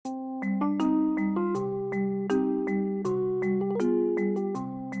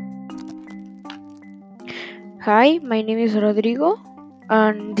Hi, my name is Rodrigo,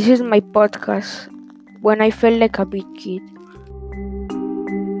 and this is my podcast when I felt like a big kid.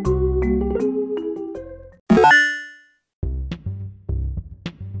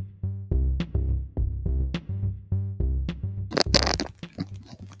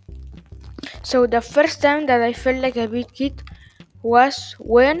 So, the first time that I felt like a big kid was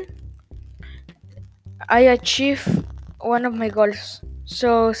when I achieved one of my goals.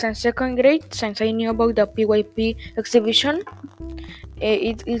 So, since second grade, since I knew about the PYP exhibition,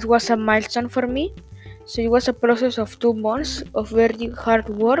 it was a milestone for me. So, it was a process of 2 months of very hard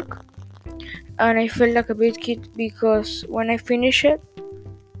work, and I felt like a big kid because when I finished it,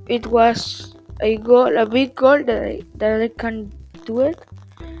 it was a big goal that I can do it,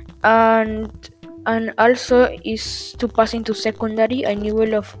 and also is to pass into secondary a new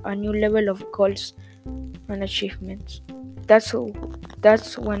level of goals and achievements. That's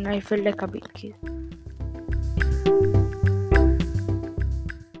that's when I felt like a big kid.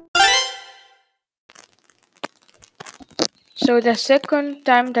 So the second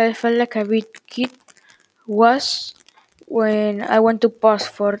time that I felt like a big kid was when I went to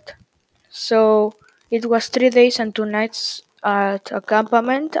Passport. So it was 3 days and 2 nights at a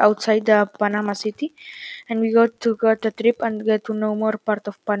campament outside the Panama City, and we got to go the trip and get to know more part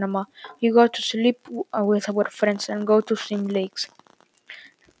of Panama. We got to sleep with our friends and go to swim lakes.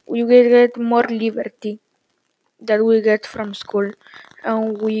 We will get more liberty that we get from school,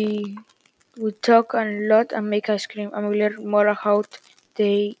 and we talk a lot and make ice cream, and we learn more how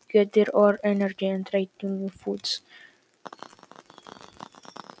they get their own energy and try to new foods.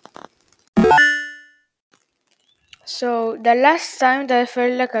 So the last time that I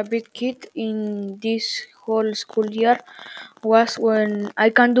felt like a big kid in this whole school year was when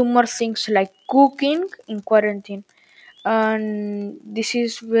I can do more things like cooking in quarantine. And this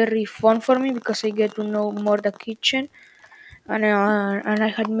is very fun for me because I get to know more the kitchen, and I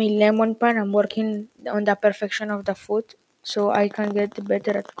had my lemon pan. I'm working on the perfection of the food so I can get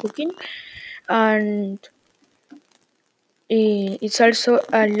better at cooking. And it's also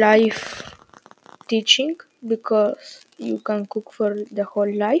a life teaching because you can cook for the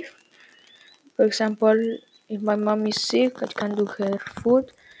whole life. For example, if my mom is sick, I can do her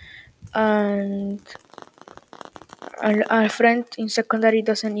food, and a friend in secondary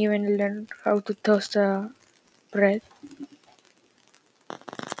doesn't even learn how to toast a bread.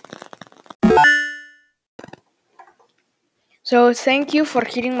 So thank you for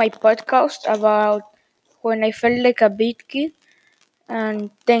hearing my podcast about when I felt like a big kid,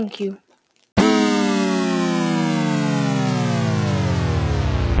 and thank you.